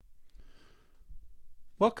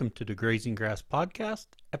Welcome to the Grazing Grass Podcast,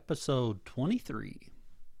 episode 23.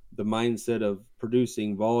 The mindset of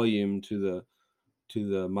producing volume to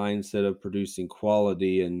the mindset of producing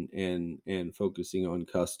quality and focusing on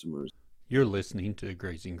customers. You're listening to the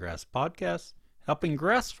Grazing Grass Podcast, helping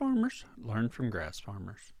grass farmers learn from grass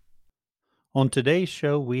farmers. On today's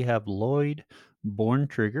show, we have Loyd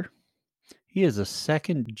Borntrager. He is a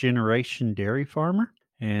second generation dairy farmer.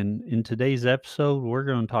 And in today's episode, we're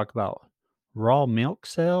going to talk about raw milk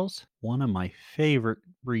cells, one of my favorite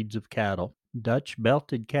breeds of cattle, Dutch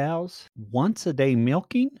belted cows, once a day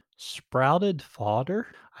milking, sprouted fodder.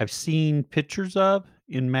 I've seen pictures of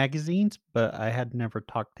in magazines, but I had never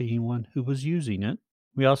talked to anyone who was using it.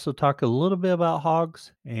 We also talk a little bit about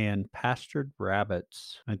hogs and pastured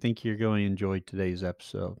rabbits. I think you're going to enjoy today's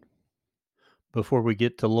episode. Before we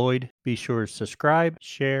get to Loyd, be sure to subscribe,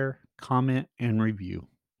 share, comment, and review.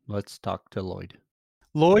 Let's talk to Loyd.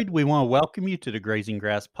 Loyd, we want to welcome you to the Grazing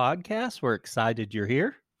Grass Podcast. We're excited you're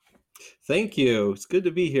here. Thank you. It's good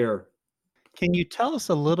to be here. Can you tell us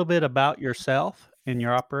a little bit about yourself and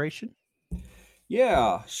your operation?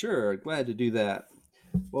 Yeah, sure. Glad to do that.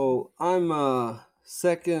 Well, I'm a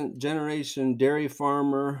second generation dairy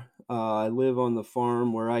farmer. I live on the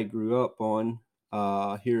farm where I grew up on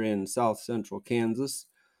here in south central Kansas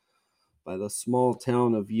by the small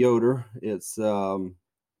town of Yoder. It's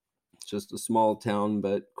just a small town,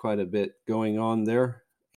 but quite a bit going on there.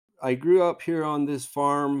 I grew up here on this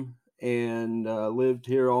farm and lived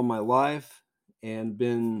here all my life and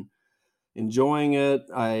been enjoying it.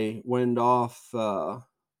 I went off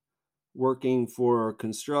working for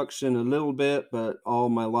construction a little bit, but all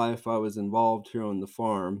my life I was involved here on the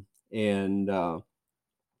farm. And the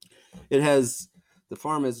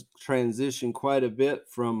farm has transitioned quite a bit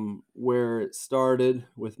from where it started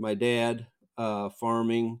with my dad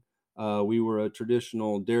farming. We were a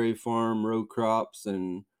traditional dairy farm, row crops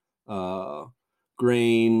and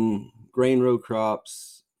grain row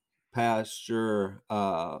crops, pasture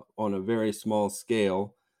on a very small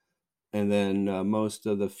scale, and then most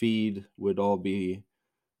of the feed would all be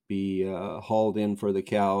hauled in for the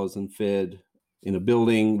cows and fed in a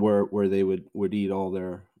building where they would eat all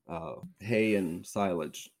their hay and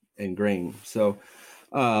silage and grain. So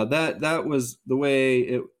that was the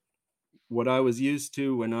way what I was used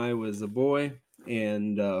to when I was a boy,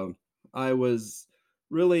 and I was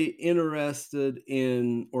really interested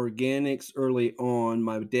in organics early on.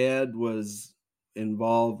 My dad was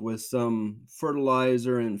involved with some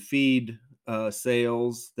fertilizer and feed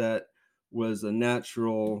sales that was a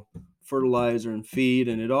natural fertilizer and feed,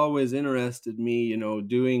 and it always interested me,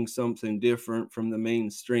 doing something different from the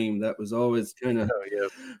mainstream. That was always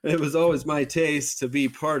it was always my taste to be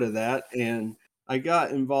part of that. And I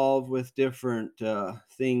got involved with different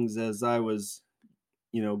things as I was,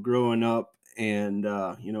 growing up. And,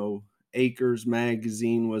 Acres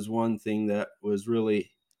magazine was one thing that was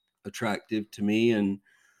really attractive to me. And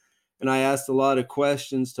I asked a lot of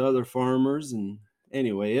questions to other farmers. And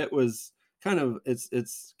anyway, it was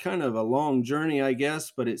it's kind of a long journey, I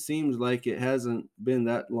guess, but it seems like it hasn't been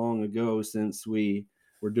that long ago since we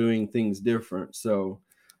were doing things different. So,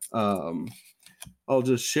 I'll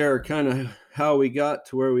just share kind of how we got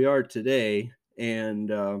to where we are today.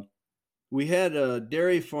 And we had a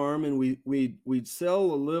dairy farm, and we'd sell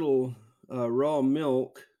a little raw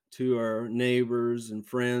milk to our neighbors and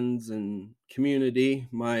friends and community.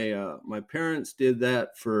 My parents did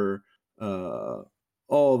that for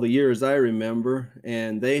all the years I remember,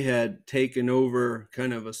 and they had taken over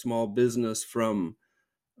kind of a small business from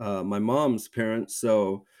my mom's parents.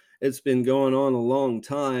 So it's been going on a long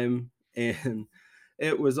time, and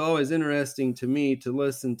it was always interesting to me to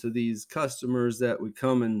listen to these customers that would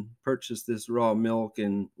come and purchase this raw milk,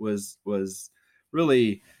 and was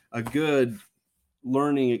really a good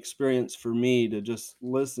learning experience for me to just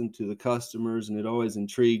listen to the customers, and it always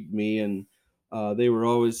intrigued me. And they were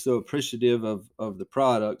always so appreciative of the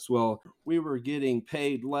products. Well, we were getting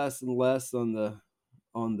paid less and less on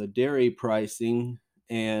the dairy pricing,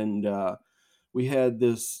 and we had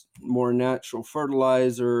this more natural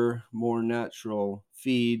fertilizer, more natural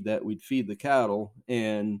feed that we'd feed the cattle,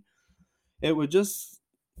 and it would just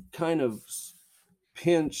kind of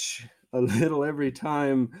pinch a little every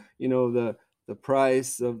time, the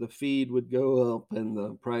price of the feed would go up and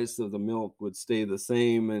the price of the milk would stay the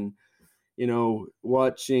same. And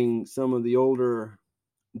watching some of the older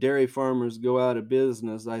dairy farmers go out of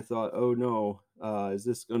business, I thought, oh no, is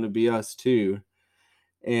this going to be us too?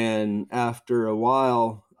 And after a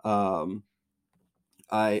while,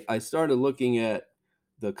 I started looking at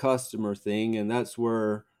the customer thing, and that's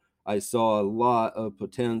where I saw a lot of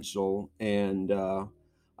potential. And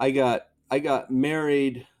I got I got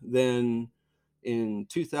married then in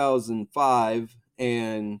 2005,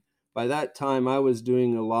 and by that time I was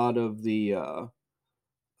doing a lot of the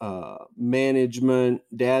management.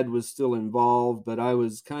 Dad was still involved, but I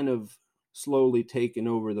was kind of slowly taking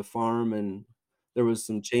over the farm, and there was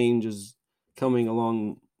some changes coming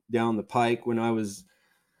along down the pike when I was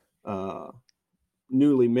uh,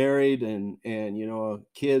 newly married, and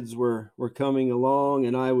kids were coming along,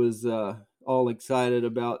 and I was all excited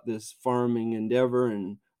about this farming endeavor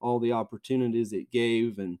and all the opportunities it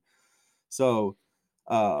gave. And so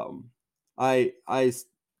um, I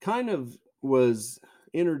kind of was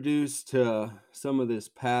introduced to some of this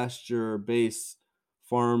pasture based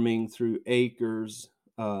farming through Acres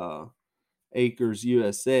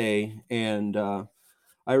USA. And I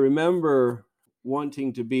remember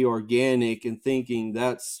wanting to be organic and thinking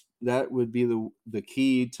that would be the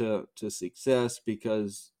key to success,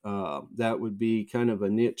 because that would be kind of a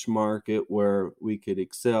niche market where we could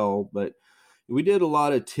excel. But we did a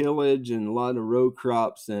lot of tillage and a lot of row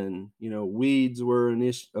crops, and weeds were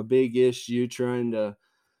a big issue, trying to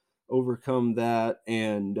overcome that.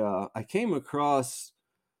 And I came across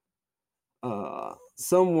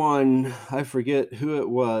someone, I forget who it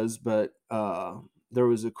was, but there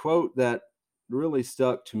was a quote that really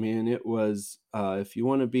stuck to me, and it was, if you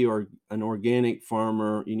want to be an organic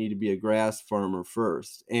farmer, you need to be a grass farmer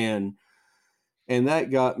first. And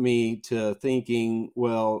that got me to thinking,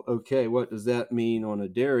 well, okay, what does that mean on a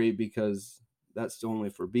dairy? Because that's only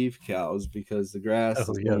for beef cows, because the grass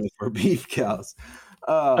Oh, is yes. only for beef cows.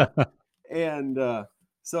 Uh, and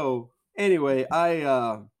so anyway,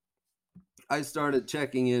 I started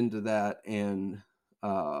checking into that, and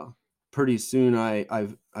pretty soon I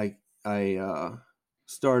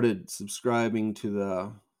started subscribing to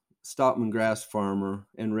the Stockman Grass Farmer,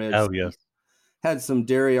 and Oh, yes. had some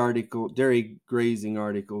dairy grazing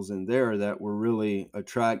articles in there that were really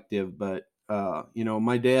attractive. But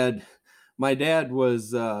my dad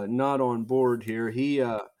was not on board here.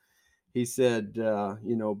 He said,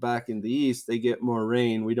 back in the east they get more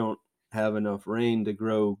rain. We don't have enough rain to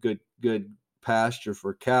grow good pasture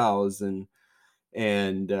for cows. And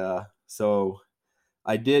so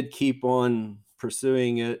I did keep on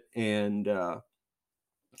pursuing it, and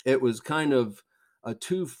it was kind of a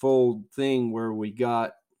twofold thing where we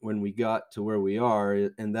got when we got to where we are.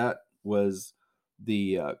 And that was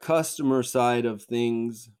the customer side of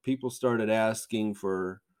things. People started asking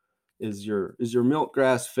for, is your milk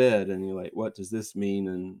grass fed? And you're like, what does this mean?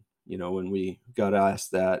 And when we got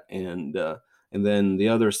asked that, and then the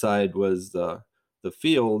other side was the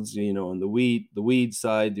fields, and the weed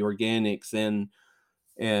side, the organics.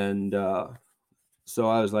 And so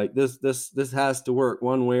I was like, this has to work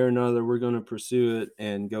one way or another. We're going to pursue it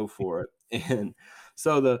and go for it. And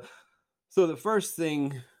so the first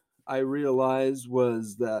thing I realized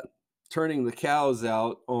was that turning the cows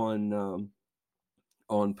out on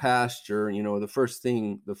pasture, the first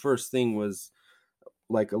thing was,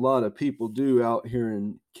 like a lot of people do out here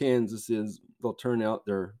in Kansas, is they'll turn out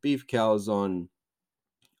their beef cows on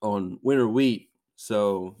winter wheat.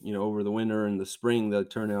 So over the winter and the spring, they'll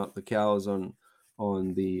turn out the cows on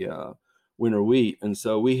the winter wheat. And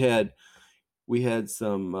so we had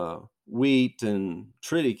some wheat and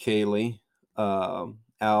triticale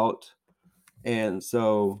out. And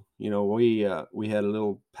so we had a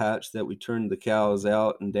little patch that we turned the cows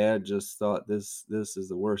out, and Dad just thought this is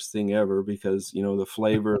the worst thing ever, because the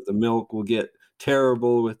flavor of the milk will get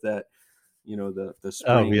terrible with that, the Oh,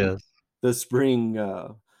 spring, yes.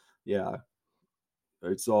 yeah,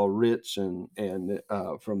 it's all rich, and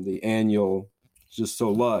from the annual, just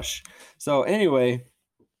so lush. So anyway,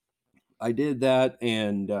 I did that,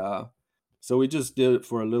 and so we just did it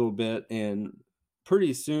for a little bit, and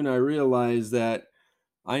pretty soon I realized that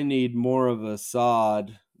I need more of a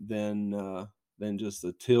sod than just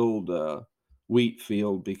a tilled wheat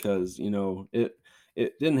field, because it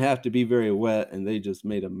didn't have to be very wet, and they just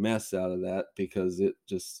made a mess out of that, because it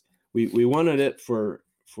just we wanted it for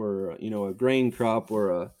a grain crop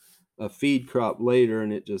or a feed crop later,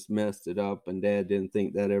 and it just messed it up, and Dad didn't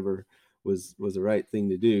think that ever was the right thing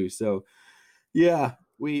to do. So yeah,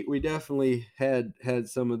 we definitely had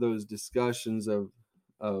some of those discussions of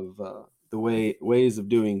the ways of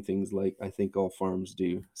doing things, like I think all farms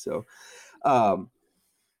do. Um,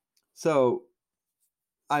 so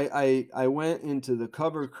I went into the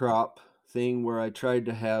cover crop thing, where I tried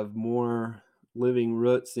to have more living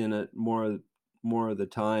roots in it more of the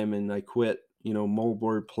time, and I quit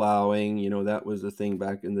moldboard plowing. That was a thing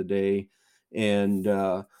back in the day, and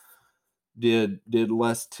did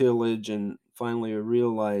less tillage, and finally I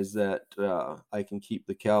realized that I can keep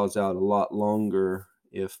the cows out a lot longer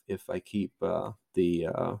if I keep the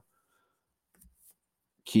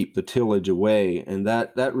tillage away, and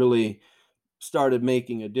that really started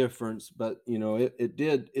making a difference. But it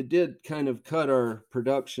did kind of cut our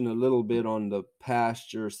production a little bit on the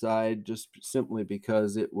pasture side, just simply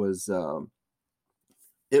because it was so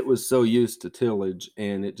used to tillage,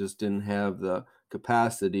 and it just didn't have the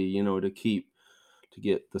capacity, to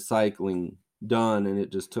get the cycling done, and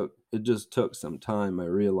it just took some time. I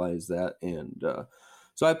realized that, and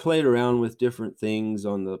so I played around with different things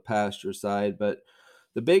on the pasture side, but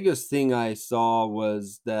the biggest thing I saw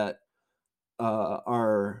was that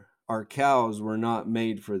our cows were not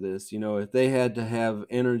made for this. If they had to have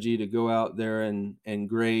energy to go out there and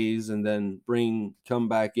graze, and then come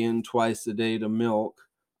back in twice a day to milk,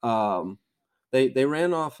 um, they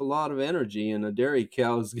ran off a lot of energy, and a dairy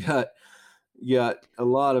cow's got a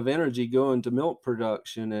lot of energy going to milk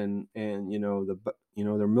production, and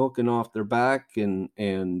they're milking off their back, and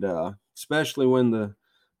especially when the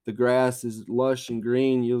grass is lush and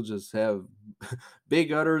green, you'll just have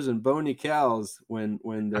big udders and bony cows when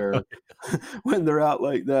they're when they're out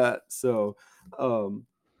like that. So um,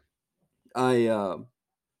 I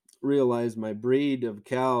realized my breed of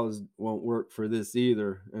cows won't work for this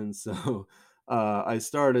either, and so I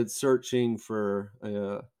started searching for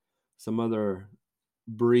some other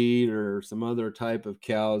breed or some other type of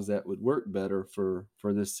cows that would work better for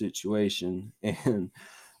this situation. And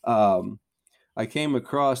um, I came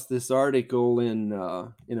across this article in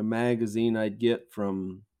a magazine I'd get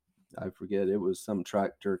from, I forget, it was some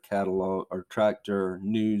tractor catalog or tractor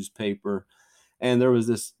newspaper, and there was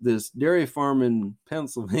this dairy farm in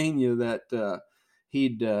Pennsylvania that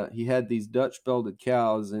he had these Dutch belted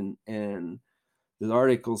cows, and the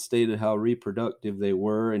article stated how reproductive they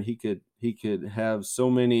were, and he could have so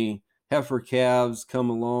many heifer calves come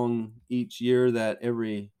along each year that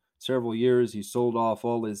every several years he sold off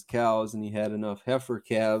all his cows, and he had enough heifer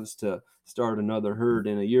calves to start another herd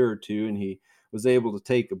in a year or two, and he was able to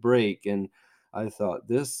take a break. And I thought,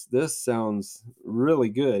 this sounds really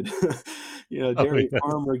good. Oh, Dairy yeah.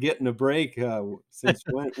 farmer getting a break. Since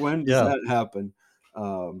when does Yeah. that happen?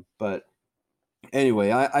 But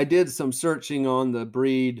anyway, I did some searching on the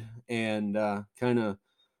breed, and kind of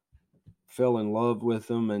fell in love with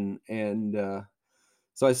them, and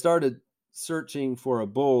so I started searching for a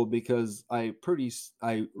bull, because I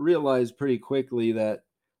realized pretty quickly that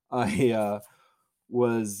I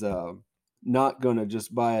was not going to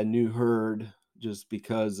just buy a new herd just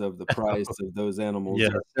because of the price of those animals.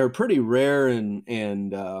 Yes. They're pretty rare, and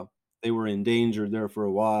they were endangered there for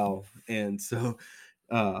a while, and so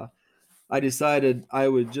uh, I decided I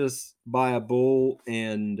would just buy a bull,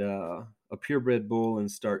 and a purebred bull, and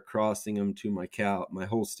start crossing them to my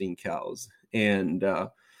Holstein cows. And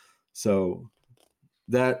so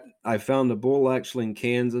that I found a bull actually in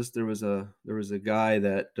Kansas. There was a guy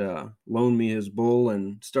that loaned me his bull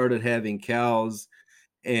and started having cows,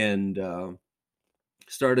 and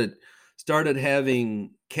started started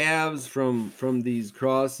having calves from these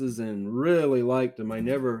crosses, and really liked them. I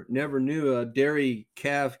never knew a dairy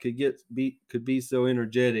calf could be so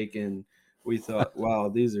energetic, and we thought, wow,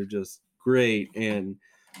 these are just great. And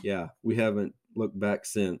yeah, we haven't looked back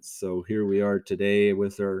since. So here we are today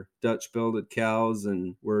with our Dutch belted cows,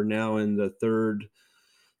 and we're now in the third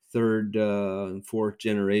and fourth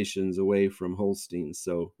generations away from Holstein.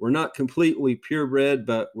 So we're not completely purebred,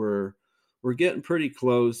 but we're getting pretty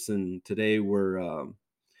close. And today we're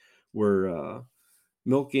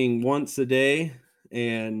milking once a day,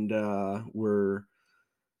 and we're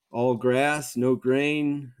all grass, no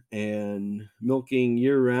grain, and milking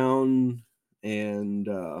year round. And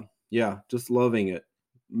yeah, just loving it.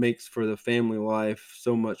 Makes for the family life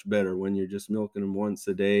so much better when you're just milking them once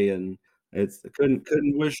a day, and it's couldn't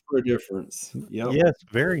wish for a difference. Yep. Yes,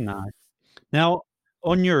 very nice. Now,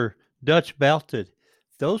 on your Dutch belted,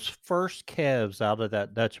 those first calves out of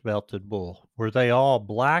that Dutch belted bull, were they all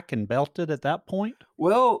black and belted at that point?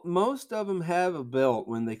 Well, most of them have a belt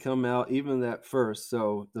when they come out, even at first.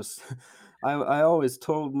 So I always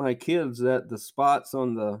told my kids that the spots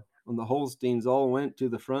on the Holsteins all went to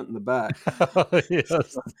the front and the back.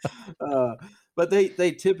 Yes. uh, but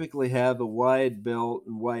they typically have a wide belt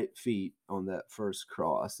and white feet on that first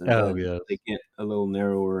cross, and Oh, then yes. they get a little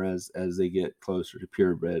narrower as they get closer to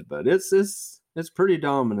purebred. But it's pretty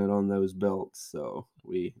dominant on those belts, so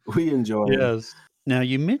we enjoy them. Yes. Now,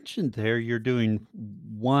 you mentioned there you're doing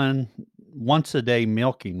once a day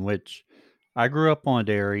milking, which I grew up on a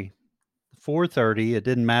dairy, 4:30, it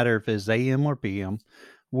didn't matter if it's AM or PM,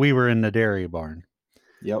 we were in the dairy barn.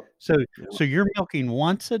 Yep. So Yep. so you're milking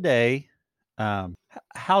once a day,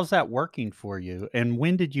 How's that working for you? And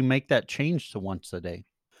when did you make that change to once a day?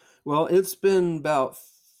 Well, it's been about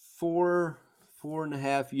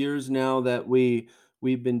 4.5 years now that we've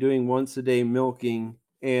been doing once a day milking,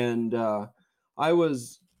 and I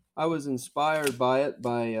was I was inspired by it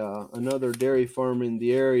by another dairy farm in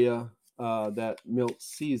the area that milks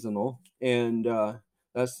seasonal, and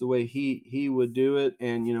that's the way he would do it.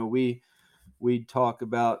 And we'd talk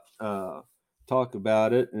about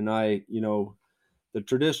it, and the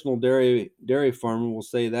traditional dairy farmer will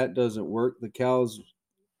say that doesn't work. The cows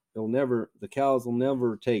will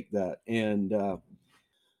never take that. And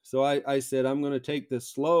so I said, I'm going to take this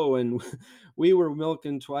slow. And we were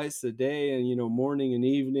milking twice a day, and morning and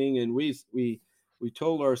evening. And we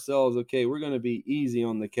told ourselves, okay, we're going to be easy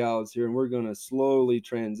on the cows here, and we're going to slowly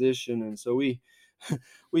transition. And so we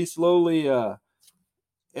slowly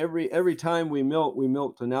every time we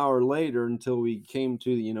milked an hour later until we came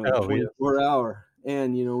to the Oh, yes. 24 hour.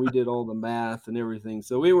 And we did all the math and everything.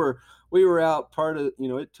 So we were out part of,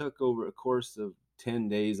 it took over a course of 10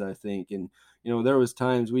 days, I think. And there was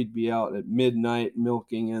times we'd be out at midnight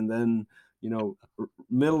milking, and then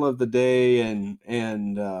middle of the day.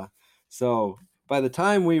 And so by the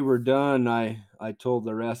time we were done, I told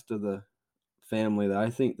the rest of the family that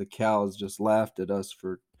I think the cows just laughed at us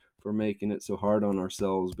for making it so hard on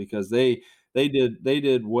ourselves, because they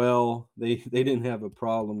did well. They didn't have a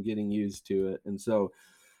problem getting used to it. And so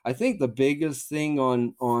I think the biggest thing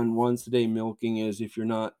on once a day milking is if you're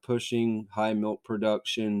not pushing high milk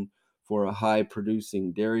production for a high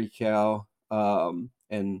producing dairy cow,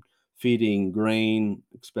 and feeding grain,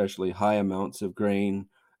 especially high amounts of grain,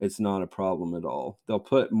 it's not a problem at all. They'll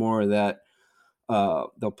put more of that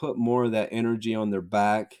energy on their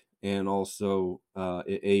back, and also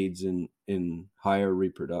it aids in higher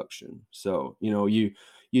reproduction. So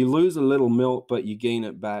you lose a little milk, but you gain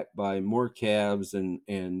it back by more calves, and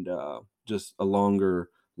just a longer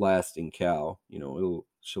lasting cow.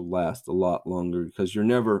 She'll last a lot longer because you're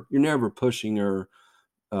never pushing her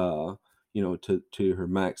to her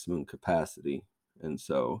maximum capacity. And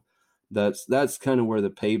so that's kind of where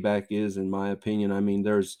the payback is, in my opinion. I mean,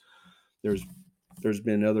 there's there's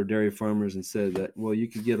been other dairy farmers and said that, well, you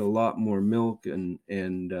could get a lot more milk and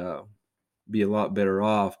be a lot better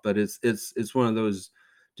off. But it's one of those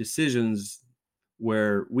decisions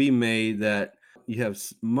where we made that you have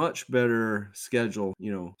much better schedule,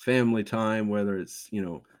 family time, whether it's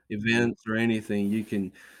events or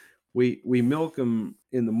anything. We milk them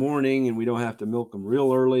in the morning, and we don't have to milk them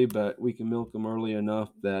real early, but we can milk them early enough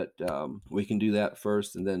that we can do that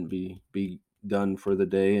first, and then be done for the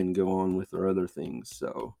day and go on with our other things.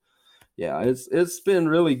 So yeah, it's been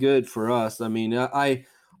really good for us. I mean, I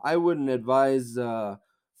wouldn't advise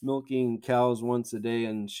milking cows once a day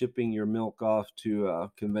and shipping your milk off to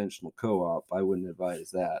a conventional co-op. I wouldn't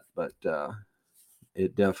advise that, but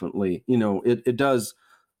it definitely, it does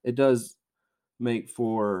make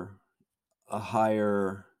for a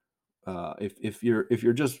higher, if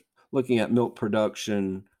you're just looking at milk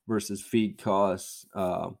production versus feed costs,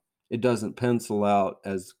 it doesn't pencil out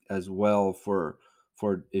as well for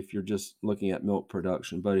if you're just looking at milk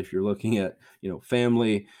production. But if you're looking at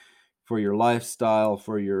family, for your lifestyle,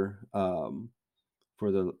 for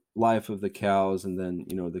the life of the cows, and then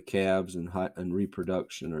the calves and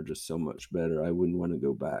reproduction are just so much better. I wouldn't want to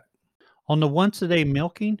go back. On the once a day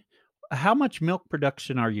milking, how much milk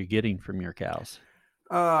production are you getting from your cows?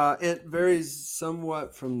 It varies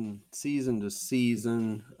somewhat from season to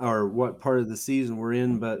season, or what part of the season we're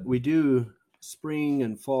in, but we do spring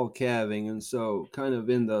and fall calving, and so kind of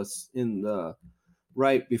in the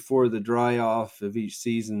right before the dry off of each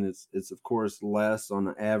season, it's of course less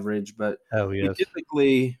on average, but Oh, we yes.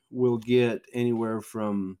 typically will get anywhere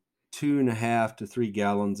from 2.5 to 3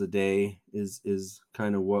 gallons a day is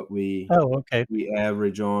kind of what we Oh, okay. we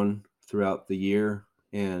average on throughout the year.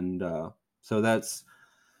 And so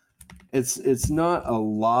it's not a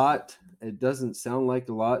lot. It doesn't sound like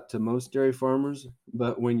a lot to most dairy farmers,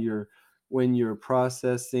 but when you're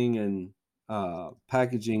processing and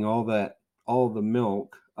packaging all the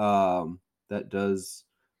milk, that does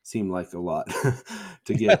seem like a lot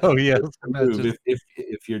to get Oh, yes, to move imagine.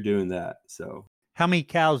 if you're doing that. So How many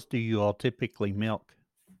cows do you all typically milk?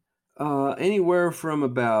 anywhere from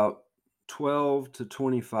about 12 to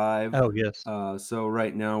 25. Oh, yes. So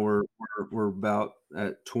right now we're about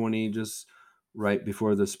at 20, just right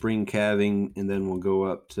before the spring calving, and then we'll go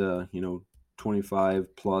up to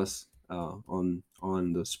 25 plus on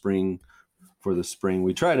the spring. For the spring,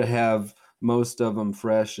 we try to have most of them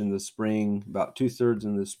fresh in the spring, about 2/3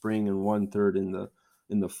 in the spring and 1/3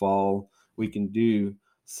 in the fall. We can do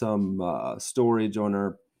some storage on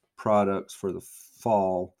our products for the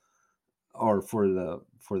fall, or from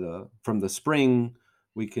the spring,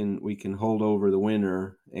 we can hold over the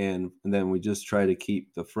winter, and then we just try to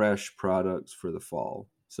keep the fresh products for the fall,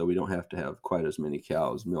 so we don't have to have quite as many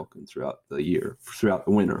cows milking throughout the year, throughout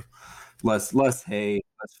the winter. Less hay,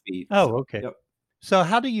 less feed. Oh, So okay. yep. So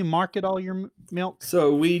how do you market all your milk?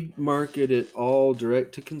 So we market it all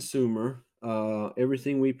direct to consumer.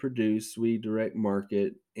 Everything we produce, we direct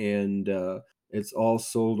market, and it's all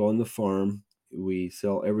sold on the farm. We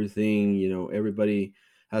sell everything. Everybody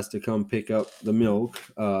has to come pick up the milk.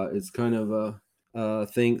 It's kind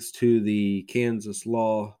of thanks to the Kansas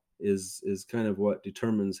law is kind of what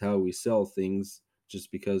determines how we sell things. Just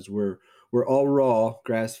because we're all raw,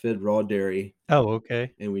 grass-fed raw dairy, Oh,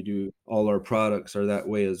 okay. and we do all our products are that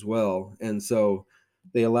way as well. And so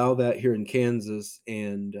they allow that here in Kansas,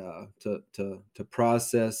 and to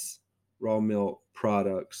process raw milk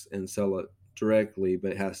products and sell it directly,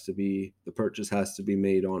 but the purchase has to be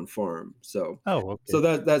made on farm. So Oh, so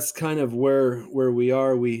okay. that's kind of where we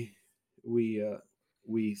are. We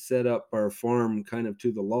we set up our farm kind of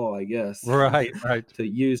to the law, I guess, Right, right. to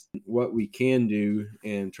use what we can do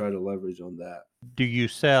and try to leverage on that. Do you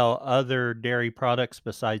sell other dairy products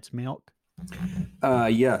besides milk?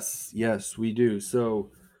 Yes, we do.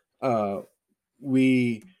 So, uh,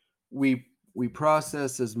 we we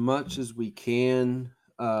process as much as we can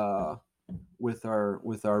with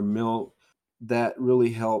our milk. That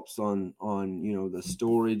really helps on the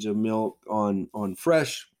storage of milk, on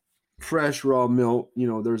fresh raw milk.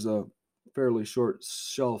 There's a fairly short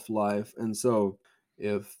shelf life, and so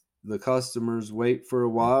if the customers wait for a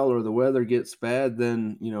while or the weather gets bad,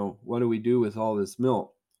 then what do we do with all this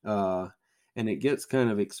milk? And it gets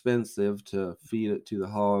kind of expensive to feed it to the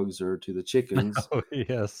hogs or to the chickens. Oh,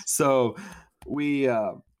 yes. So we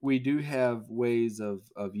do have ways of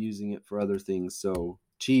using it for other things. So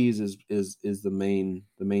cheese is the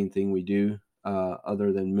main thing we do,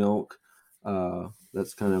 other than milk.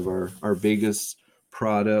 That's kind of our biggest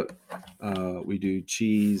product. We do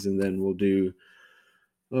cheese, and then we'll do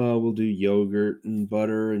yogurt and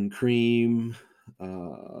butter and cream,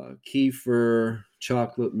 kefir,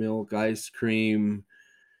 chocolate milk, ice cream.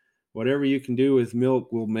 Whatever you can do with milk,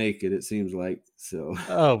 we'll make it. It seems like so.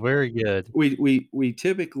 Oh, very good. We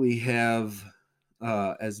typically have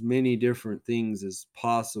as many different things as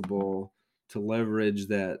possible to leverage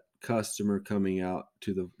that customer coming out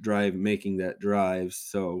to the drive, making that drive.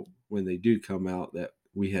 So when they do come out, that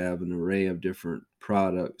we have an array of different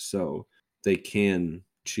products, so they can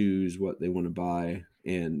choose what they want to buy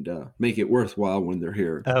and make it worthwhile when they're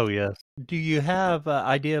here. Oh, yes. Do you have an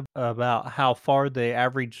idea about how far the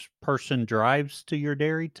average person drives to your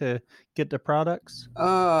dairy to get the products?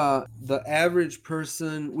 The average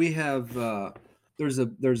person, we have there's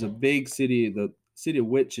a big city. The city of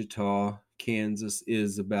Wichita, Kansas,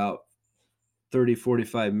 is about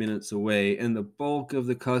 30-45 minutes away, and the bulk of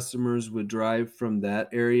the customers would drive from that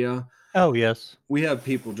area. Oh, yes. We have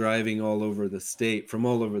people driving from all over the state,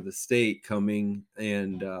 coming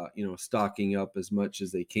and stocking up as much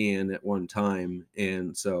as they can at one time.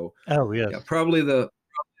 And so Oh, yeah, yes. probably the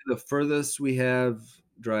furthest we have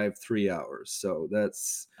drive 3 hours. So Oh,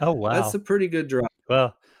 that's wow. a pretty good drive.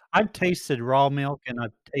 Well, I've tasted raw milk and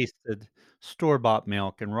I've tasted store-bought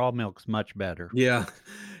milk, and raw milk's much better. Yeah.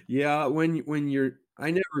 Yeah, when you're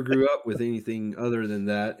I never grew up with anything other than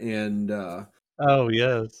that, and Oh,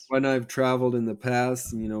 yes. when I've traveled in the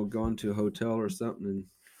past, gone to a hotel or something and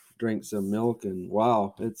drank some milk, and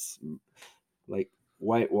wow, it's like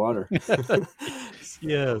white water.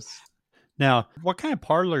 Yes. Now, what kind of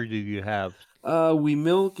parlor do you have? We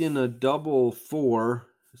milk in a double four,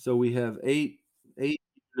 so we have eight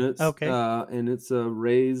units, Okay. and it's a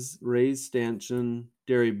raised stanchion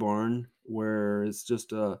dairy barn where it's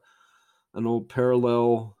just an old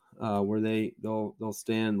parallel, where they'll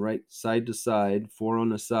stand right side to side, four on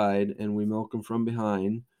the side, and we milk them from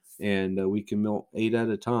behind, and we can milk 8 at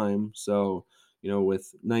a time. So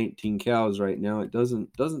with 19 cows right now, it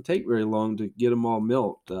doesn't take very long to get them all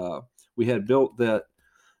milked. We had built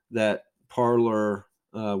that parlor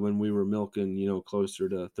when we were milking, closer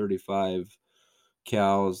to 35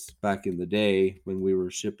 cows back in the day, when we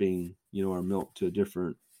were shipping, our milk to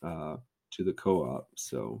to the co-op.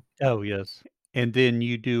 So Oh, yes. And then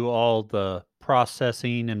you do all the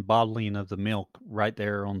processing and bottling of the milk right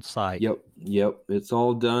there on site. yep, it's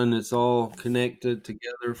all done. It's all connected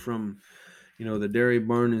together from, the dairy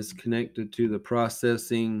barn is connected to the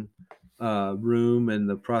processing room, and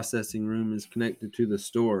the processing room is connected to the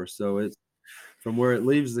store. So it's from where it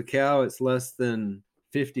leaves the cow, it's less than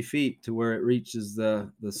 50 feet to where it reaches the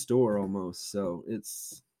store almost. So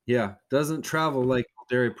it's, yeah, doesn't travel like a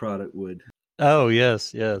dairy product would. Oh,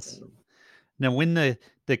 yes, yes. Now when the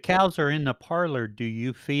cows are in the parlor, do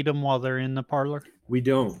you feed them while they're in the parlor? We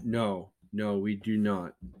don't. No, no, we do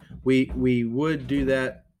not. We would do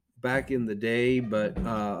that back in the day, but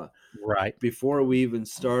Right. before we even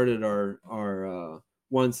started our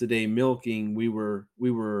once a day milking, we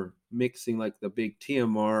were mixing like the big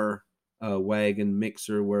TMR wagon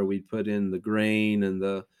mixer where we put in the grain and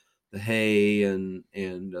the hay and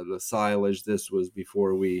the silage. This was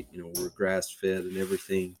before we were grass fed and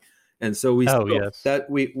everything, and so we Oh, still yes. that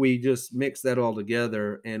we just mix that all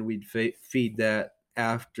together and we'd feed that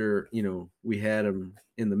after we had them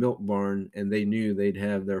in the milk barn and they knew they'd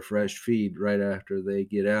have their fresh feed right after they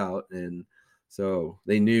get out, and so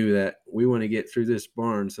they knew that we want to get through this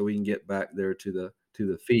barn so we can get back there to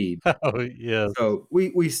the feed. Oh, yes. So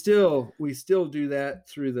we still do that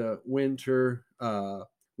through the winter.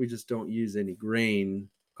 We just don't use any grain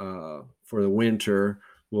for the winter.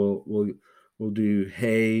 We'll do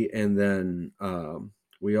hay, and then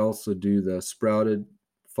we also do the sprouted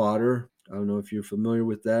fodder. I don't know if you're familiar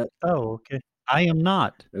with that. Oh, okay. I am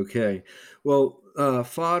not. Okay. Well,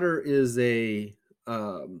 fodder is a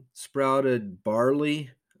sprouted barley,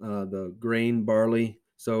 the grain barley.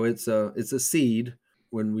 So it's a seed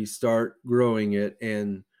when we start growing it,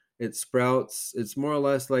 and it sprouts. It's more or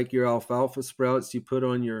less like your alfalfa sprouts you put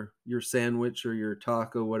on your sandwich or your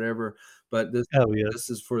taco, whatever. But this Oh, yes. this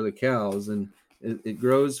is for the cows, and it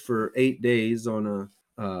grows for 8 days on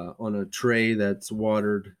a tray that's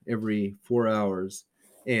watered every 4 hours,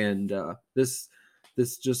 and this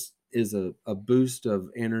just is a boost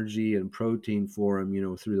of energy and protein for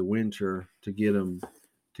them, through the winter to get them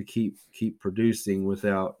to keep producing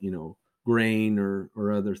without, grain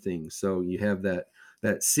or other things. So you have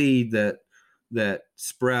that seed that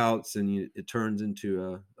sprouts and it turns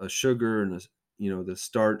into a sugar, and the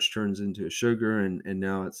starch turns into a sugar, and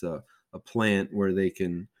now it's a plant where they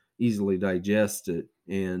can easily digest it,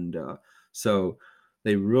 and so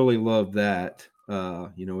they really love that.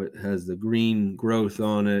 It has the green growth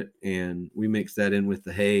on it, and we mix that in with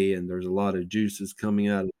the hay, and there's a lot of juices coming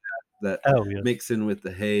out of that Oh, yes. mix in with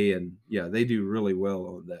the hay, and yeah, they do really well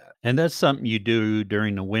on that. And that's something you do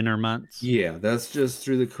during the winter months? Yeah, that's just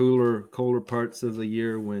through the colder parts of the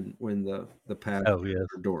year when the pastures Oh, yes.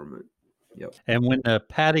 are dormant. Yep. And when the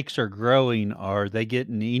paddocks are growing, are they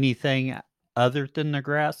getting anything other than the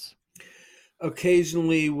grass?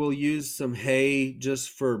 Occasionally, we'll use some hay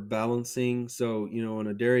just for balancing. So, on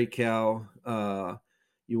a dairy cow,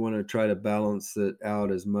 you want to try to balance it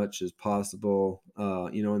out as much as possible.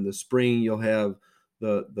 In the spring, you'll have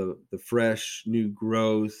the fresh new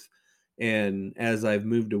growth, and as I've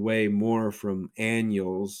moved away more from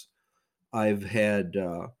annuals, I've had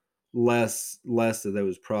less of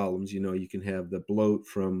those problems. You can have the bloat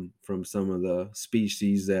from some of the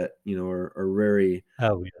species that are very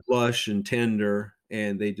Oh, yes. lush and tender,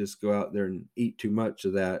 and they just go out there and eat too much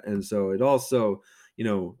of that, and so it also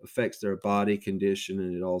affects their body condition,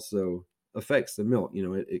 and it also affects the milk.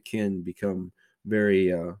 It can become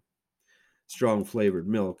very strong flavored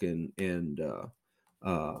milk, and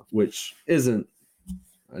which isn't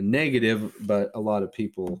a negative, but a lot of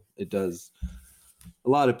people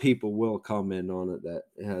will comment on it that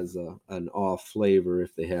it has an off flavor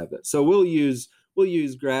if they have it. So we'll use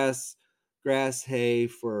grass hay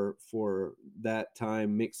for that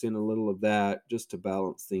time, mix in a little of that just to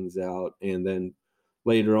balance things out, and then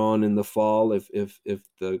later on in the fall, if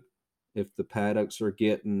the paddocks are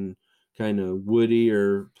getting kind of woody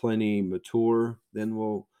or plenty mature, then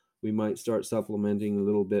we might start supplementing a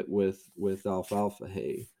little bit with alfalfa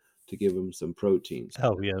hay to give them some proteins.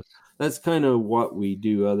 Oh, yes. That's kind of what we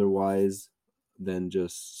do otherwise than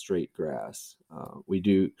just straight grass.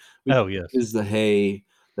 We Oh, yes. use the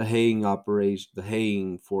haying operation, the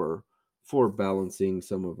haying for balancing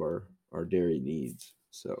some of our dairy needs.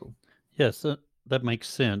 So Yes, that makes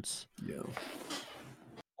sense. yeah.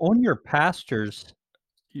 On your pastures,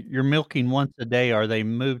 you're milking once a day. Are they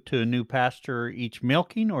moved to a new pasture each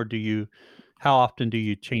milking, or how often do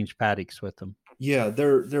you change paddocks with them? Yeah,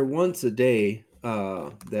 they're once a day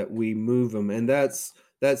that we move them, and that's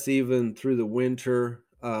even through the winter.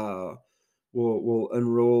 We'll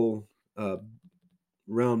unroll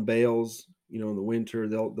round bales. In the winter,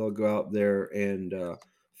 they'll go out there and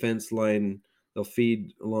fence line. They'll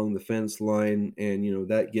feed along the fence line, and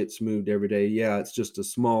that gets moved every day. Yeah, it's just a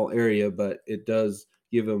small area, but it does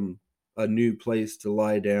give them a new place to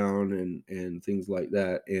lie down and things like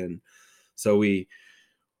that. And so we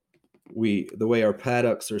the way our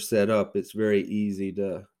paddocks are set up, it's very easy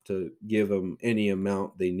to give them any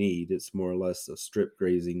amount they need. It's more or less a strip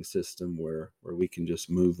grazing system where we can just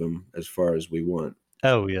move them as far as we want.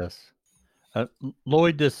 Oh, yes.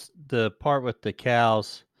 Lloyd, the part with the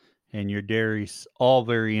cows and your dairies, all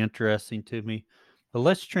very interesting to me. But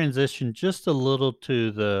let's transition just a little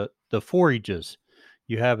to the forages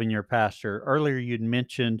you have in your pasture. Earlier, you'd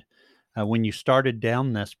mentioned when you started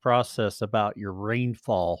down this process about your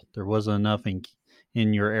rainfall. There wasn't enough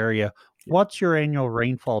in your area. What's your annual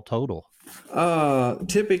rainfall total?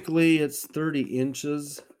 Typically it's 30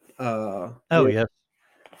 inches. Oh yes.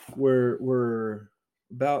 We're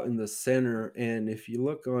about in the center, and if you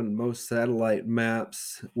look on most satellite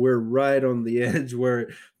maps, we're right on the edge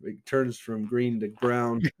where it turns from green to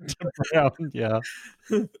brown. Brown, yeah.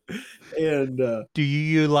 And Do you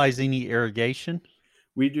utilize any irrigation?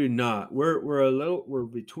 we do not. We're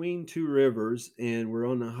between two rivers, and we're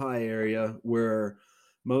on a high area where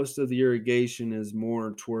most of the irrigation is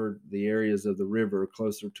more toward the areas of the river,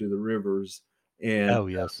 closer to the rivers, and Oh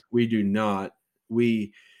yes. we do not.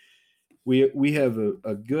 We we have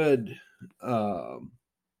a good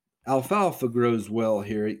alfalfa grows well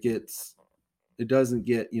here. It doesn't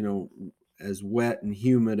get as wet and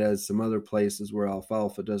humid as some other places where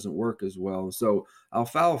alfalfa doesn't work as well. So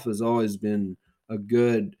alfalfa has always been a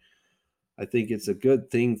good. I think it's a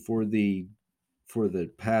good thing for the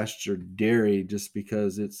pasture dairy just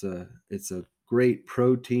because it's a great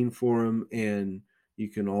protein for them, and you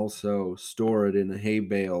can also store it in a hay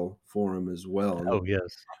bale for them as well. Oh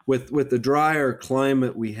yes. With the drier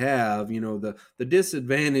climate we have, the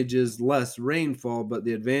disadvantage is less rainfall, but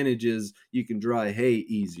the advantage is you can dry hay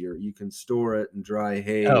easier. You can store it and dry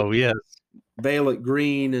hay, Oh yes. bale it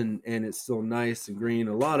green, and it's still nice and green.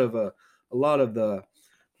 A lot of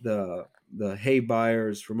the hay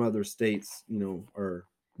buyers from other states, are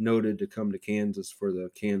noted to come to Kansas for the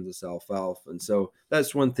Kansas alfalfa, and so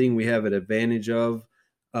that's one thing we have an advantage of.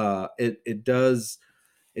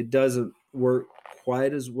 It doesn't work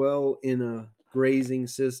quite as well in a grazing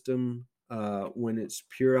system when it's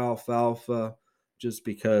pure alfalfa, just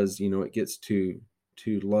because it gets too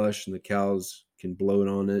lush and the cows can bloat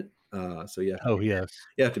on it. So Oh yes.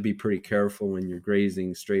 you have to be pretty careful when you're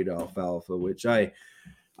grazing straight alfalfa, which I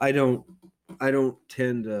don't I don't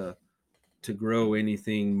tend to grow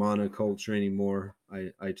anything monoculture anymore.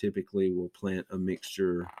 I typically will plant a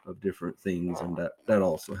mixture of different things, and that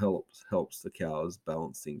also helps the cows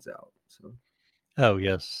balance things out. So, Oh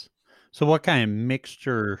yes. So what kind of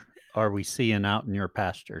mixture are we seeing out in your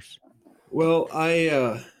pastures? well,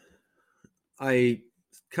 I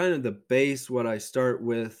kind of the base what I start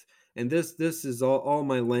with, and this is all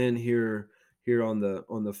my land here on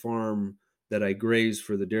the farm that I graze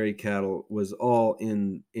for the dairy cattle was all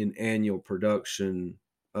in annual production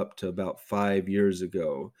up to about 5 years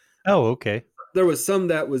ago. Oh, okay. There was some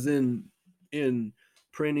that was in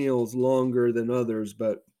perennials longer than others,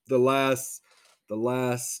 but the last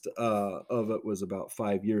of it was about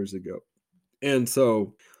 5 years ago, and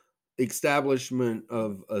so establishment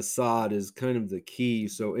of a sod is kind of the key.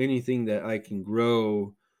 So anything that I can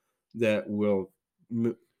grow that will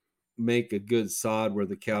make a good sod where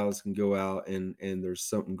the cows can go out and there's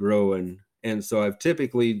something growing. And so I've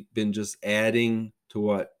typically been just adding to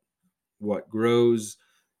what grows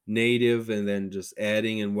native, and then just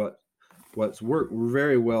adding. And what's worked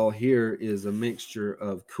very well here is a mixture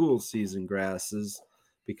of cool season grasses,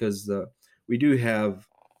 because we do have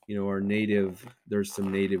our native. There's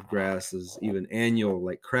some native grasses, even annual,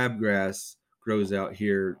 like crabgrass grows out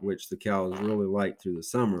here, which the cows really like through the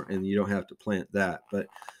summer, and you don't have to plant that. But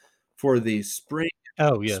for the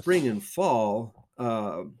Oh, spring yes. and fall,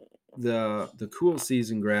 the cool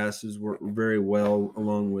season grasses work very well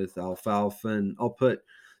along with alfalfa. And I'll put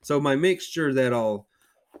so my mixture that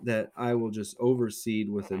I will just overseed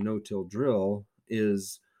with a no-till drill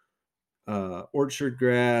is orchard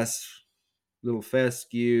grass, little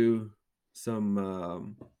fescue,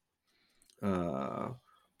 some uh,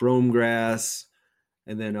 brome grass,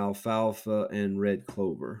 and then alfalfa and red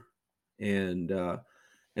clover. And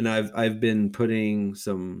I've been putting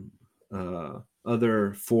some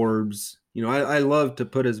other forbs. I love to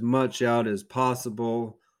put as much out as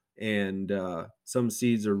possible, and some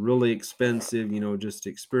seeds are really expensive, just to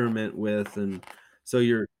experiment with, and so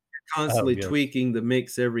you're Oh, constantly yes. tweaking the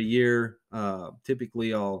mix every year.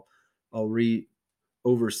 Typically, I'll re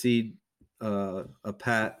overseed a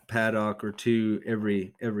paddock or two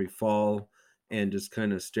every fall, and just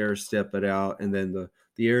kind of stair step it out, and then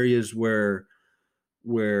the areas where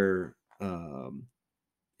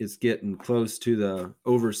it's getting close to the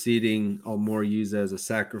overseeding, I'll more use as a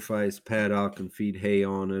sacrifice paddock and feed hay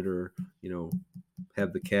on it, or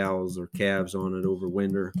have the cows or calves on it over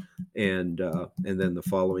winter, and then the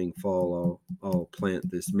following fall I'll plant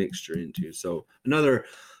this mixture into. So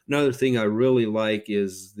Another thing I really like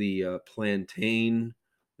is the plantain.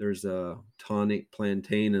 There's a tonic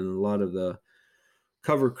plantain, and a lot of the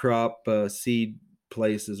cover crop seed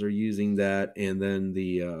places are using that. And then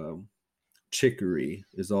the chicory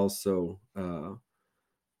is also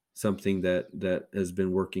something that has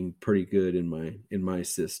been working pretty good in my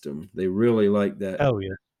system. They really like that Oh,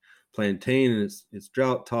 yeah. plantain, and it's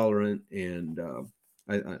drought tolerant, and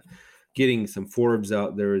getting some forbs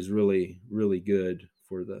out there is really good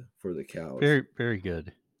for the cows. Very, very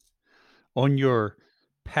good. On your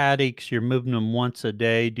paddocks, you're moving them once a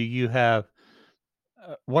day. Do you have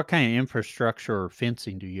what kind of infrastructure or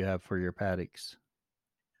fencing do you have for your paddocks?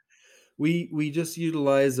 We just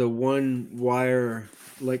utilize a one wire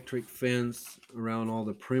electric fence around all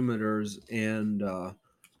the perimeters, and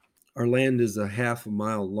our land is a half a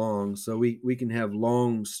mile long, so we can have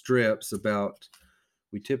long strips about.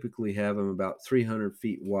 We typically have them about 300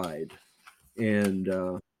 feet wide and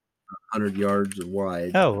 100 yards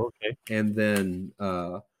wide, Oh, okay. and then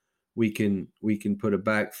we can put a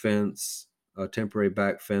back fence, a temporary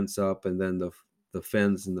back fence up, and then the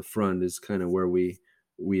fence in the front is kind of where we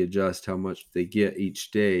adjust how much they get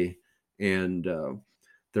each day, and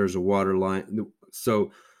there's a water line.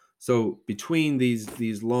 So between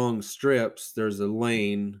these long strips, there's a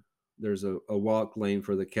lane. There's a walk lane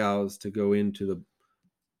for the cows to go into the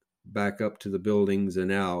back up to the buildings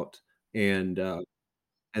and out, and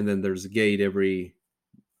and then there's a gate every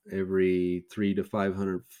 300 to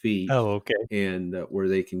 500 feet, Oh, okay. and where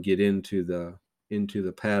they can get into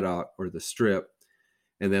the paddock or the strip,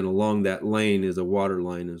 and then along that lane is a water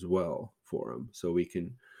line as well for them, so we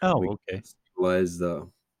Oh, can okay. utilize the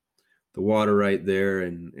water right there,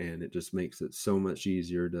 and it just makes it so much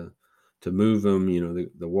easier to move them. You know,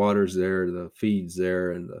 the water's there, the feed's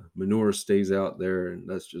there, and the manure stays out there, and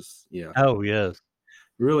that's just, yeah, Oh, yes.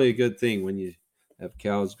 really a good thing when you have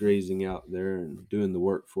cows grazing out there and doing the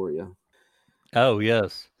work for you. Oh,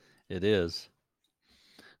 yes. It is.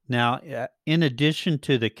 Now, in addition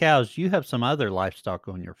to the cows, you have some other livestock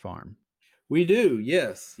on your farm. We do,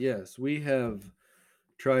 yes, yes. We have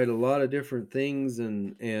tried a lot of different things,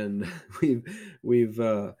 and we've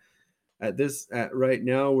at right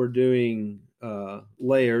now we're doing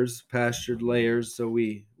layers, pastured layers. So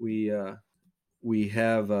we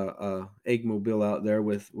have a egg mobile out there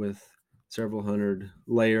with several hundred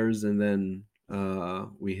layers, and then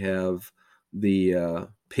we have the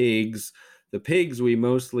pigs. The pigs we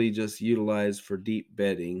mostly just utilize for deep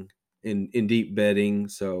bedding, in deep bedding.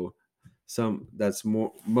 So some that's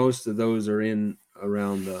more most of those are in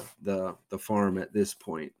around the farm at this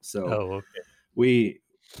point. So Oh, okay. we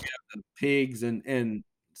pigs, and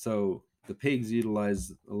so the pigs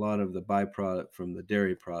utilize a lot of the byproduct from the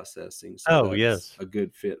dairy processing, so Oh, that's yes. a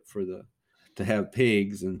good fit for the to have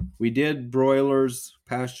pigs. And we did broilers,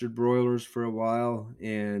 pastured broilers for a while,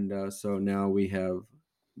 and so now we have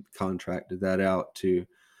contracted that out to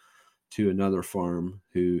another farm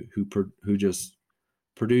who just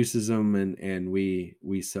produces them, and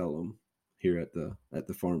we sell them here at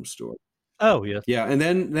the farm store. Oh, yes. Yeah, and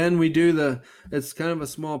then we do the. It's kind of a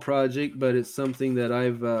small project, but it's something that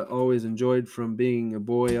I've always enjoyed from being a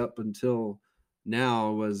boy up until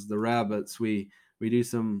now. Was the rabbits. We do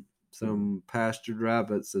some pastured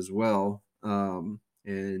rabbits as well,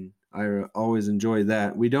 and I always enjoy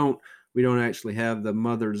that. We don't actually have the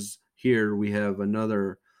mothers here. We have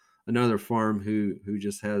another farm who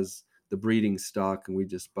just has the breeding stock, and we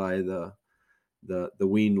just buy the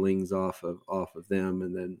weanlings off of them,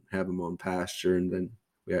 and then have them on pasture, and then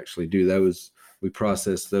we actually do those. We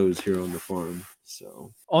process those here on the farm.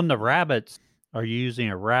 So On the rabbits, are you using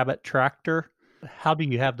a rabbit tractor? How do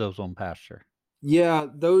you have those on pasture? yeah,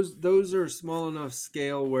 those are small enough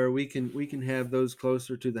scale where we can have those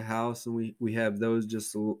closer to the house, and we have those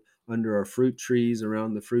just under our fruit trees,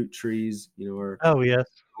 around the fruit trees. You know, our Oh,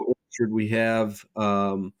 yes. orchard we have.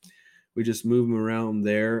 We just move them around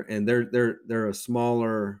there, and they're a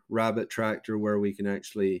smaller rabbit tractor where we can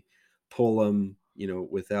actually pull them, you know,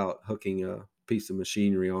 without hooking a piece of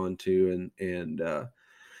machinery onto, and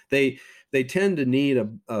they they tend to need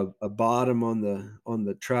a bottom on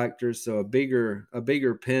the tractor, so a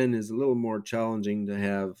bigger pen is a little more challenging to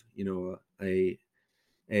have, you know, a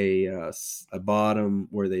bottom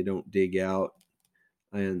where they don't dig out,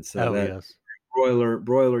 and so Oh, that yes.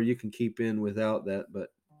 broiler you can keep in without that,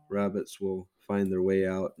 but rabbits will find their way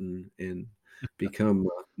out and become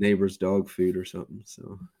neighbor's dog food or something.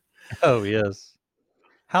 So Oh, yes.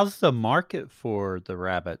 How's the market for the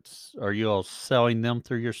rabbits? Are you all selling them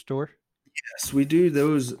through your store? yes, we do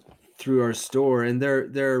those through our store, and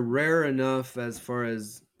they're rare enough as far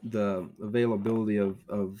as the availability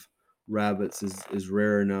of rabbits is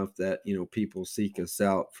rare enough that people seek us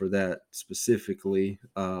out for that specifically.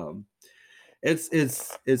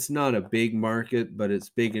 It's not a big market, but it's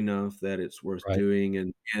big enough that it's worth Right.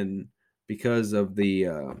 doing, and because of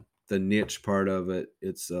the niche part of it,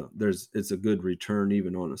 it's a good return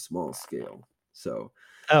even on a small scale. So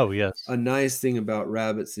Oh, a yes. nice thing about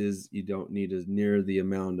rabbits is you don't need as near the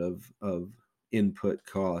amount of input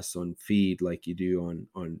costs on feed like you do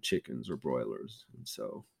on chickens or broilers, and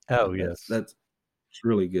so Oh, that's yes. that's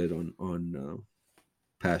really good on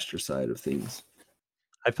pasture side of things.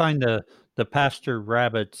 I find the pasture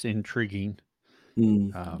rabbits intriguing.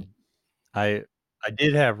 Mm, Um, I I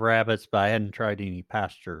did have rabbits, but I hadn't tried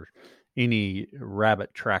any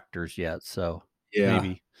rabbit tractors yet, so yeah.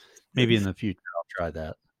 maybe in the future I'll try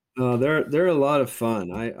that. They're a lot of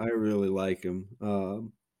fun. I really like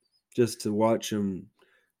them. Just to watch them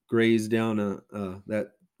graze down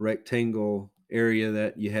that rectangle area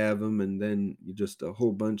that you have them, and then you just a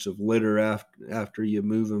whole bunch of litter after you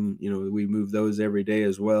move them. We move those every day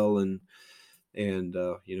as well, and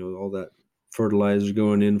all that fertilizer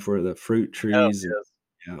going in for the fruit Oh, trees. And yes.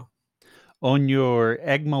 yeah, On your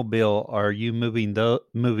eggmobile, are you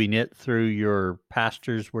moving it through your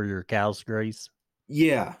pastures where your cows graze?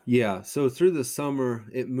 yeah, yeah. So through the summer,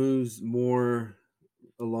 it moves more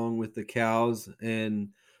along with the cows,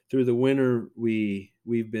 and through the winter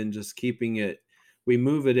we've been just keeping it. We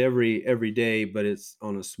move it every day, but it's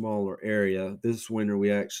on a smaller area. This winter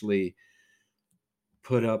we actually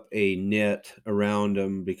put up a net around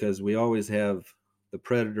them because we always have the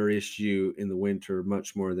predator issue in the winter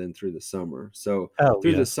much more than through the summer. So Oh,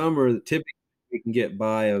 through the yes. summer, typically we can get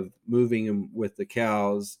by of moving them with the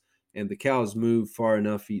cows, and the cows move far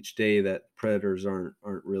enough each day that predators aren't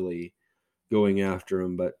really going after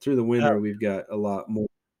them. But through the Oh, winter, we've got a lot more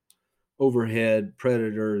overhead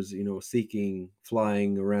predators, seeking,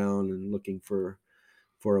 flying around and looking for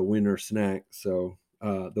a winter snack. So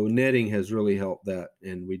the netting has really helped that,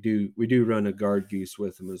 and we do run a guard goose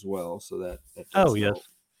with them as well, so that oh, does help. yes.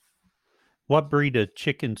 What breed of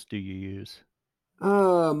chickens do you use?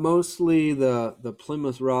 Mostly the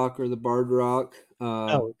Plymouth Rock or the Barred Rock,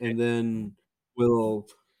 Oh, okay. and then we'll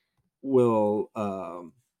we'll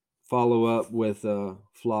follow up with a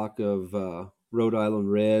flock of Rhode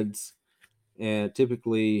Island Reds, and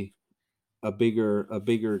typically a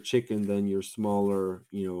bigger chicken than your smaller,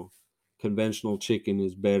 conventional chicken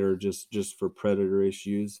is better just for predator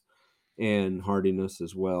issues and hardiness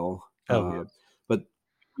as well. Oh, yes. But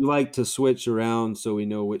we like to switch around so we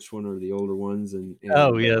know which one are the older ones, and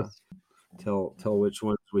Oh, and yes. tell which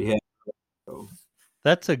ones we have. So,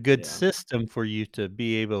 That's a good yeah, system for you to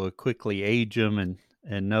be able to quickly age them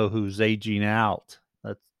and know who's aging out.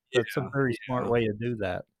 That's a yeah, very smart yeah. way to do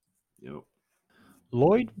that. Yep.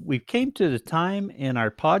 Lloyd, we've came to the time in our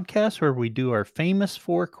podcast where we do our famous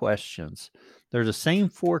 4 questions. They're the same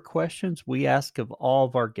 4 questions we ask of all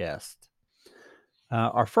of our guests.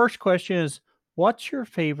 Our first question is, what's your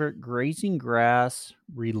favorite grazing grass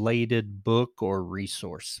related book or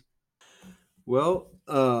resource? Well,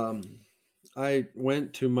 I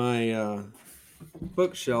went to my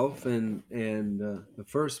bookshelf, and the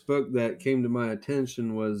first book that came to my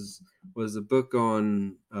attention was a book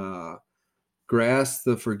on Grass,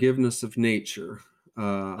 the Forgiveness of Nature.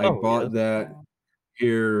 I Oh, bought yes. that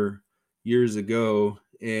here years ago,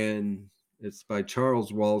 and it's by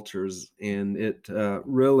Charles Walters, and it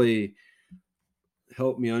really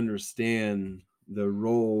helped me understand the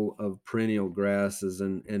role of perennial grasses,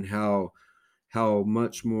 and how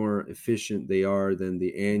much more efficient they are than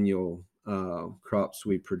the annual crops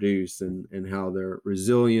we produce, and how they're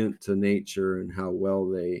resilient to nature, and how well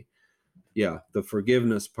they, yeah, the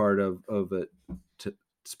forgiveness part of it t-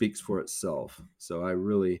 speaks for itself. So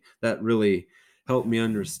that really helped me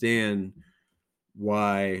understand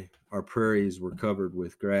why our prairies were covered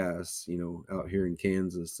with grass, out here in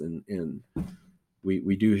Kansas, and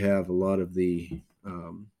we do have a lot of the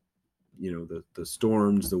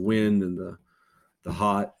storms, the wind, and the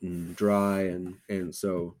hot and dry, and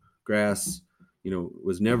so grass,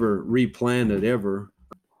 was never replanted ever.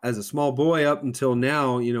 As a small boy up until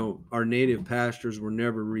now, our native pastures were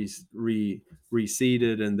never reseeded,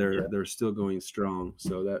 and Yeah. they're still going strong.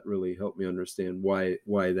 So that really helped me understand why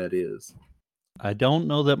that is. I don't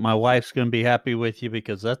know that my wife's gonna be happy with you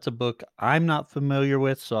because that's a book I'm not familiar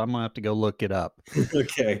with, so I'm gonna have to go look it up.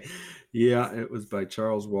 Okay, yeah, it was by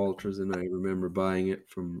Charles Walters, and I remember buying it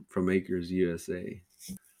from Acres USA.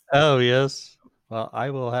 Oh, yes. Well, I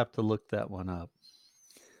will have to look that one up.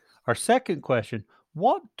 Our second question,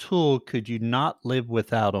 what tool could you not live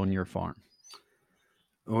without on your farm?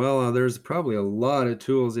 Well, there's probably a lot of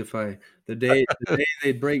tools. If I the day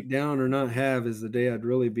they break down or not have is the day I'd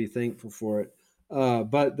really be thankful for it.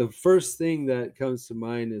 But the first thing that comes to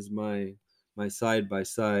mind is my side by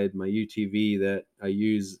side, my UTV that I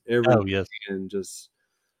use every Oh, yes. day, and just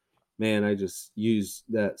man, I just use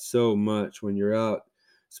that so much when you're out,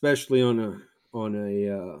 especially on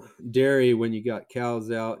a dairy when you got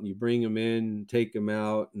cows out and you bring them in, take them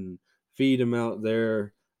out, and feed them out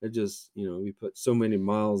there. It just we put so many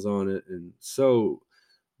miles on it, and so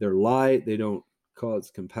they're light. They don't cause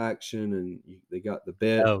compaction, and they got the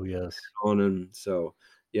bed Oh, yes. on them. So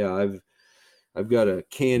yeah, I've got a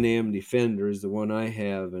Can-Am Defender is the one I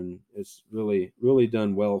have, and it's really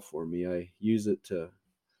done well for me. I use it to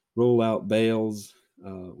roll out bales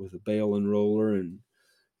with a bale and roller, and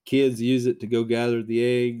kids use it to go gather the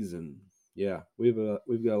eggs. And yeah, we've got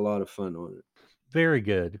a lot of fun on it. Very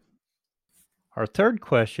good. Our third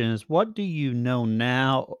question is, what do you know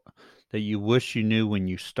now that you wish you knew when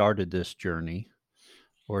you started this journey?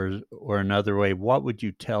 Or another way, what would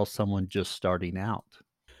you tell someone just starting out?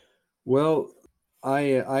 Well,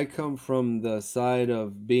 I come from the side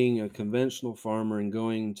of being a conventional farmer and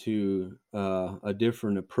going to a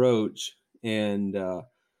different approach, and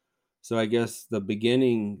so I guess the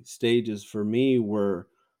beginning stages for me were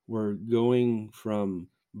going from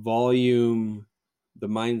volume, the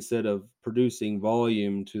mindset of producing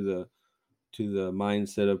volume, to the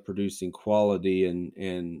mindset of producing quality,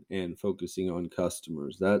 and focusing on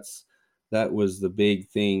customers. That was the big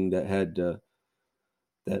thing that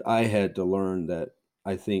I had to learn, that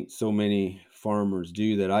I think so many farmers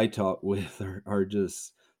do that I talk with are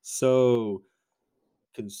just so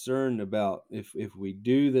concerned about, if we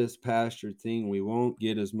do this pasture thing, we won't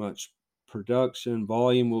get as much production,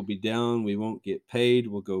 volume will be down, we won't get paid,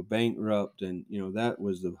 we'll go bankrupt. And that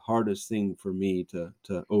was the hardest thing for me to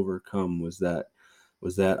overcome, was that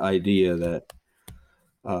idea that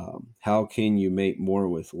how can you make more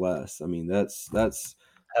with less? I mean, that's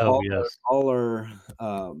Oh, all yes. all our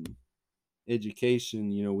education,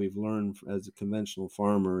 we've learned as a conventional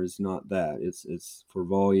farmer, is not that. It's for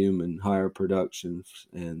volume and higher production,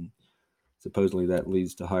 and supposedly that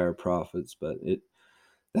leads to higher profits, but it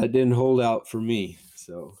that didn't hold out for me.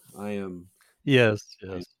 So Yes, I'm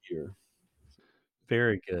yes. here.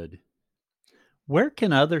 Very good. Where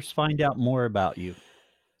can others find out more about you?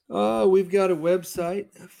 We've got a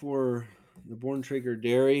website for the Borntrager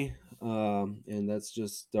Dairy, and that's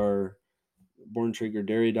just our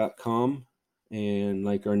borntragerdairy.com. And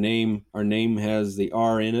like our name has the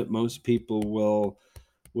R in it. Most people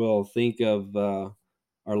will think of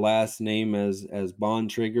our last name as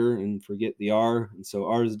Bontrager and forget the R, and so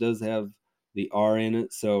ours does have the R in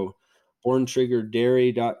it. So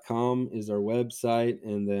borntragerdairy.com is our website,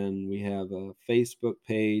 and then we have a Facebook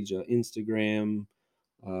page, a Instagram.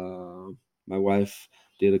 uh, my wife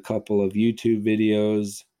did a couple of YouTube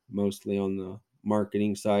videos, mostly on the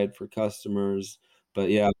marketing side for customers. But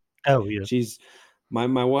yeah, Oh, yes. she's my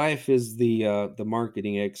wife is the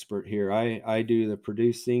marketing expert here. I do the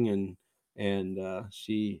producing, and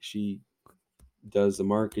she does the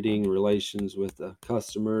marketing relations with the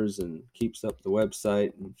customers and keeps up the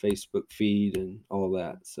website and Facebook feed and all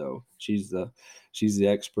that. So she's the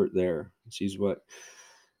expert there. She's what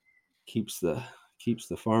keeps the keeps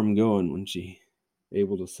the farm going when she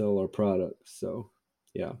able to sell our products. So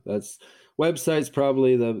yeah, that's website's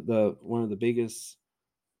probably the one of the biggest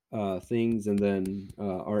things. And then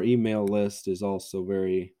our email list is also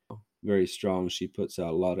very strong. She puts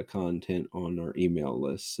out a lot of content on our email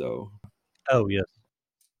list. So Oh, yes.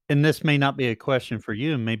 And this may not be a question for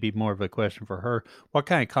you, and maybe more of a question for her. What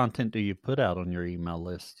kind of content do you put out on your email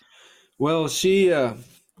list? well, she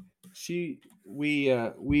we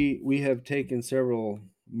have taken several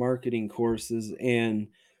marketing courses, and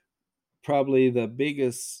probably the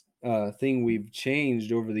biggest thing we've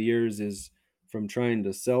changed over the years is from trying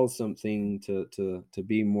to sell something to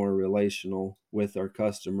be more relational with our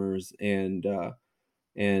customers, and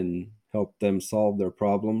help them solve their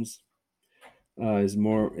problems. Is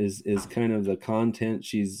kind of the content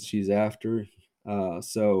she's after.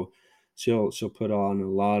 So she'll put on a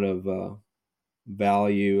lot of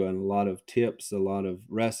value and a lot of tips, a lot of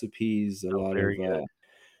recipes, a Oh, lot very of good.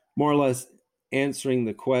 more or less answering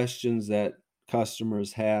the questions that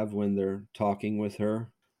customers have when they're talking with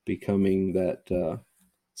her, becoming that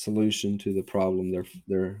solution to the problem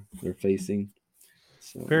they're facing.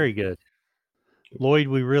 So Very good. Loyd,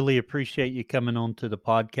 we really appreciate you coming on to the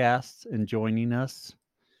podcast and joining us.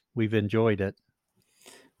 We've enjoyed it.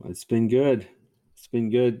 it's been good. It's been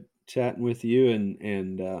good chatting with you,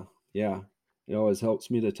 and yeah, it always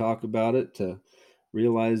helps me to talk about it, to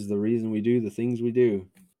realize the reason we do the things we do.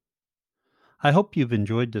 I hope you've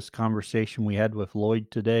enjoyed this conversation we had with Loyd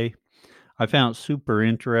today. I found it super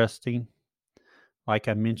interesting. Like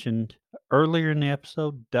I mentioned earlier in the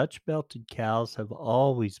episode, Dutch belted cows have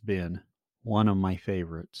always been one of my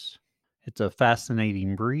favorites. It's a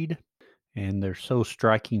fascinating breed, and they're so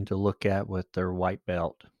striking to look at with their white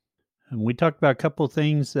belt. And we talked about a couple of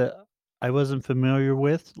things that I wasn't familiar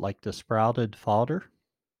with, like the sprouted fodder.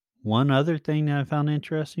 One other thing that I found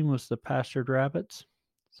interesting was the pastured rabbits.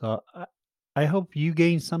 So I hope you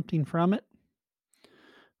gained something from it.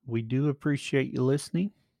 We do appreciate you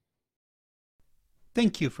listening.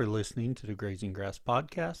 Thank you for listening to the Grazing Grass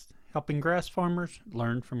Podcast, helping grass farmers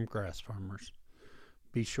learn from grass farmers.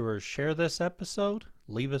 Be sure to share this episode,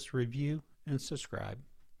 leave us a review, and subscribe.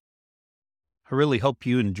 I really hope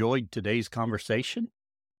you enjoyed today's conversation.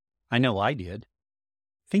 I know I did.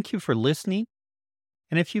 Thank you for listening.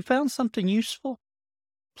 And if you found something useful,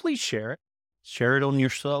 please share it. Share it on your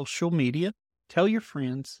social media. Tell your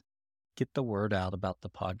friends. Get the word out about the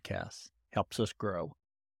podcast. Helps us grow.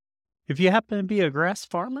 If you happen to be a grass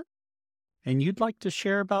farmer and you'd like to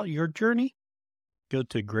share about your journey, go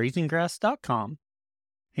to grazinggrass.com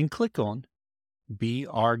and click on Be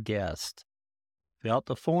Our Guest. Fill out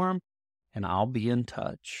the form and I'll be in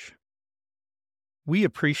touch. We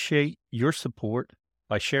appreciate your support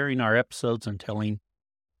by sharing our episodes and telling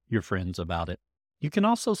your friends about it. You can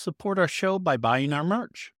also support our show by buying our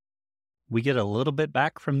merch. We get a little bit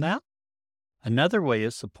back from that. Another way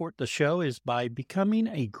to support the show is by becoming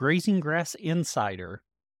a Grazing Grass Insider.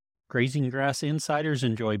 Grazing Grass Insiders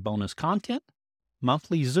enjoy bonus content,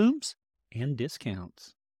 monthly Zooms, and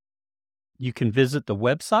discounts. You can visit the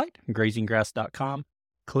website, grazinggrass.com,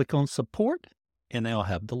 click on support, and they'll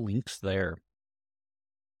have the links there.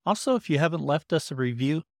 Also, if you haven't left us a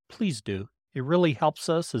review, please do. It really helps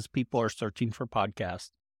us as people are searching for podcasts.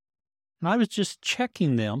 And I was just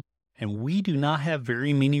checking them, and we do not have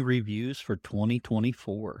very many reviews for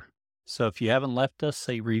 2024. So if you haven't left us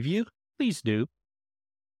a review, please do.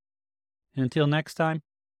 And until next time,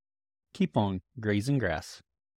 keep on grazing grass.